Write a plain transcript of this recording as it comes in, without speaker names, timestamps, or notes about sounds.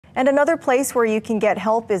And another place where you can get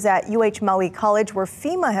help is at Maui College, where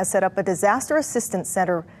FEMA has set up a disaster assistance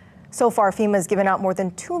center. So far, FEMA has given out more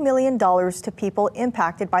than $2 million to people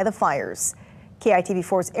impacted by the fires.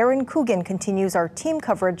 KITV4's Erin Coogan continues our team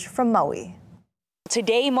coverage from Maui.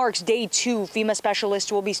 Today marks day 2. FEMA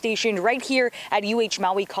specialists will be stationed right here at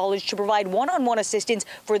Maui College to provide one-on-one assistance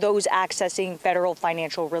for those accessing federal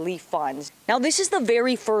financial relief funds. Now, this is the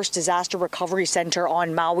very first disaster recovery center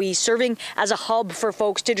on Maui, serving as a hub for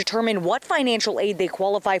folks to determine what financial aid they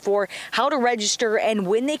qualify for, how to register, and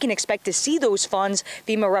when they can expect to see those funds.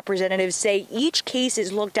 FEMA representatives say each case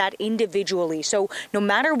is looked at individually, so no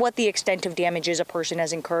matter what the extent of damages a person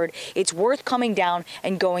has incurred, it's worth coming down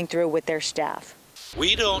and going through with their staff.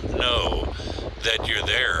 We don't know that you're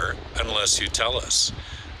there unless you tell us.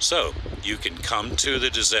 So you can come to the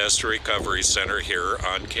Disaster Recovery Center here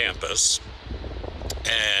on campus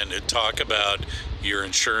and talk about your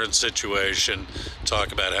insurance situation,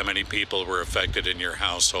 talk about how many people were affected in your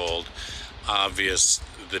household,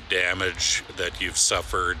 the damage that you've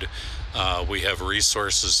suffered. We have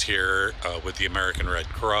resources here with the American Red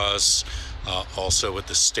Cross, also with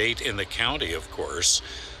the state and the county, of course,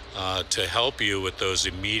 to help you with those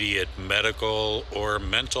immediate medical or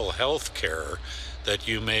mental health care that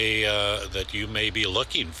you may be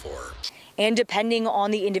looking for. And depending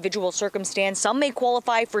on the individual circumstance, some may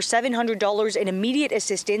qualify for $700 in immediate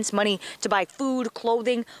assistance, money to buy food,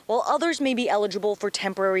 clothing, while others may be eligible for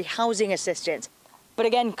temporary housing assistance. But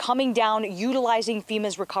again, coming down, utilizing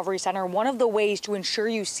FEMA's Recovery Center, one of the ways to ensure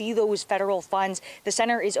you see those federal funds. The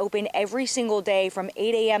center is open every single day from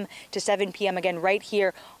 8 a.m. to 7 p.m. again, right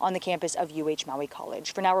here on the campus of Maui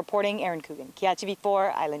College. For now, reporting, Erin Coogan,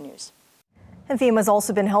 KITV4 Island News. And FEMA's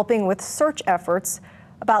also been helping with search efforts.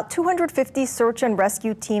 About 250 search and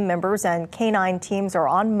rescue team members and K-9 teams are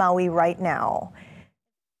on Maui right now.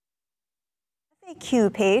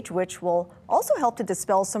 FAQ page, which will also help to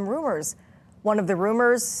dispel some rumors. One of the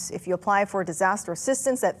rumors, if you apply for disaster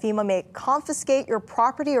assistance, that FEMA may confiscate your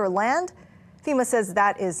property or land. FEMA says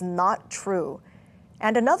that is not true.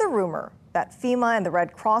 And another rumor, that FEMA and the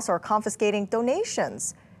Red Cross are confiscating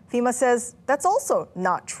donations. FEMA says that's also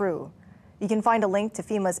not true. You can find a link to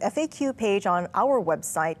FEMA's FAQ page on our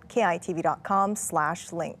website,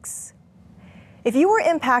 kitv.com/links. If you were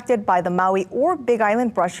impacted by the Maui or Big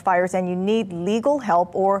Island brush fires and you need legal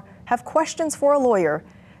help or have questions for a lawyer,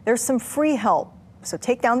 there's some free help. So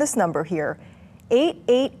take down this number here,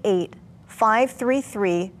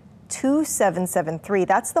 888-533-2773.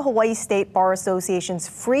 That's the Hawaii State Bar Association's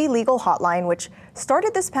free legal hotline, which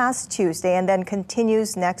started this past Tuesday and then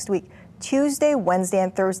continues next week, Tuesday, Wednesday,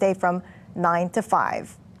 and Thursday from 9 to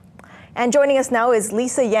 5. And joining us now is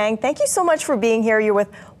Lisa Yang. Thank you so much for being here. You're with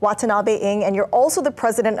Watanabe Ing, and you're also the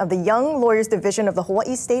president of the Young Lawyers Division of the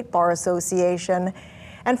Hawaii State Bar Association.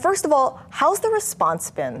 And first of all, how's the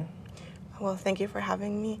response been? Well, thank you for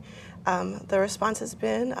having me. The response has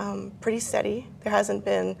been pretty steady. There hasn't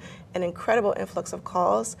been an incredible influx of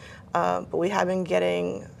calls, but we have been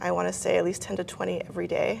getting, I want to say, at least 10 to 20 every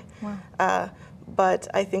day. Wow. But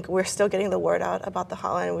I think we're still getting the word out about the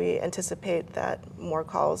hotline. We anticipate that more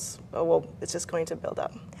calls, well, it's just going to build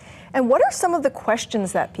up. And what are some of the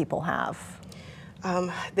questions that people have?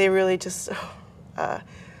 They really just,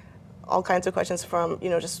 all kinds of questions from,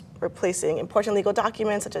 just replacing important legal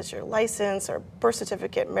documents such as your license or birth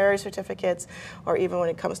certificate, marriage certificates, or even when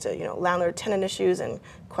it comes to, landlord-tenant issues and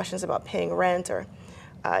questions about paying rent, or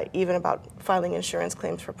even about filing insurance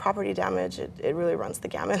claims for property damage. It really runs the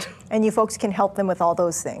gamut. And you folks can help them with all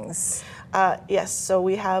those things? Yes, so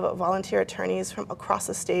we have volunteer attorneys from across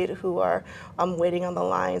the state who are waiting on the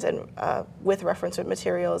lines and with reference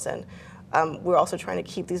materials, and we're also trying to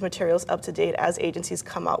keep these materials up to date as agencies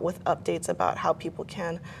come out with updates about how people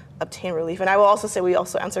can obtain relief. And I will also say we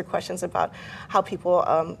also answer questions about how people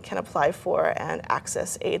can apply for and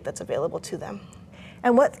access aid that's available to them.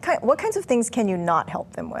 And what kinds of things can you not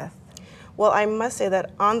help them with? Well, I must say that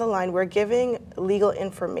on the line we're giving legal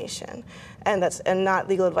information, and not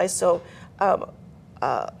legal advice. So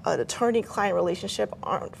an attorney-client relationship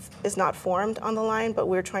is not formed on the line, but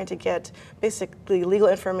we're trying to get basically legal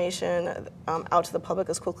information out to the public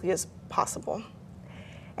as quickly as possible.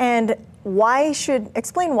 And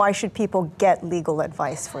explain why should people get legal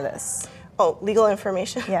advice for this? Oh, legal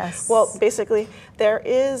information? Yes. Well, basically, there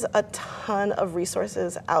is a ton of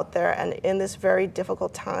resources out there, and in this very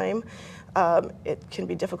difficult time, it can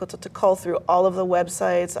be difficult to cull through all of the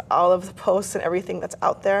websites, all of the posts and everything that's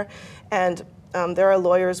out there. And there are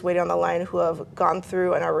lawyers waiting on the line who have gone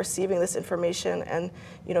through and are receiving this information and,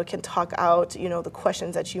 can talk out, the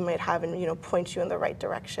questions that you might have and, point you in the right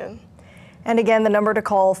direction. And again, the number to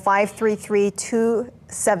call,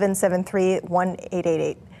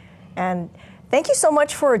 533-2773-1888. And thank you so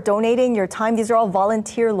much for donating your time. These are all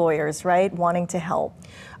volunteer lawyers, right, wanting to help.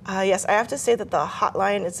 Yes, I have to say that the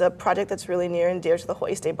hotline is a project that's really near and dear to the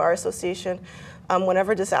Hawaii State Bar Association.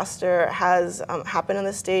 Whenever disaster has happened in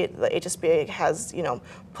the state, the HSBA has,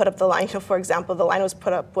 put up the line. For example, the line was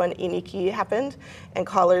put up when Iniki happened, and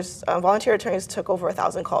callers, volunteer attorneys took over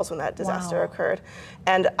 1,000 calls when that disaster occurred.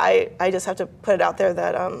 And I just have to put it out there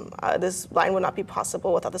that this line would not be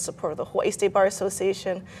possible without the support of the Hawaii State Bar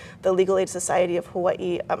Association, the Legal Aid Society of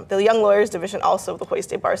Hawaii, the Young Lawyers Division also of the Hawaii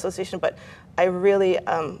State Bar Association. But I really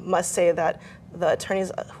must say that the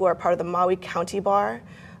attorneys who are part of the Maui County Bar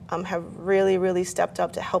have really, really stepped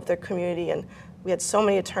up to help their community. And we had so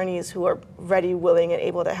many attorneys who are ready, willing, and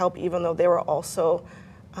able to help, even though they were also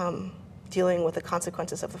dealing with the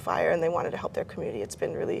consequences of the fire, and they wanted to help their community. It's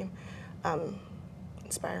been really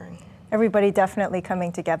inspiring. Everybody definitely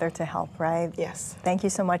coming together to help, right? Yes. Thank you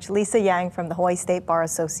so much. Lisa Yang from the Hawaii State Bar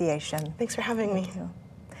Association. Thanks for having me.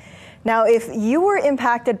 Now, if you were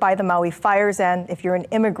impacted by the Maui fires and if you're an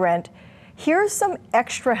immigrant, here's some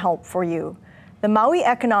extra help for you. The Maui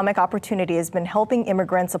Economic Opportunity has been helping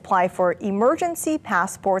immigrants apply for emergency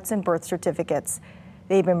passports and birth certificates.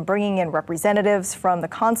 They've been bringing in representatives from the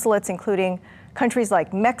consulates, including countries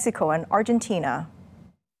like Mexico and Argentina.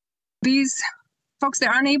 These folks that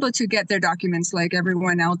aren't able to get their documents like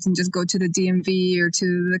everyone else and just go to the DMV or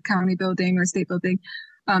to the county building or state building,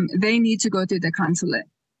 they need to go through the consulate.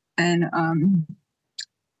 And,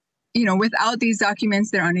 without these documents,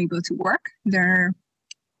 they're unable to work. There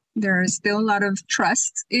are still a lot of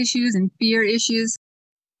trust issues and fear issues.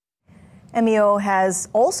 MEO has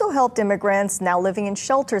also helped immigrants now living in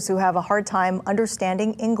shelters who have a hard time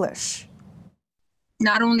understanding English.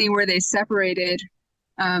 Not only were they separated,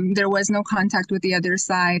 there was no contact with the other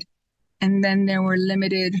side, and then there were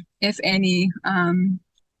limited, if any,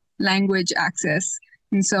 language access.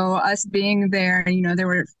 And so us being there, there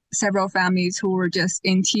were several families who were just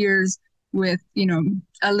in tears with,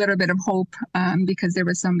 a little bit of hope because there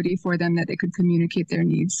was somebody for them that they could communicate their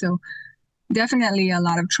needs. So definitely a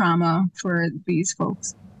lot of trauma for these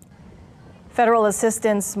folks. Federal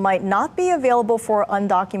assistance might not be available for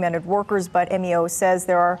undocumented workers, but MEO says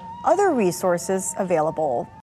there are other resources available.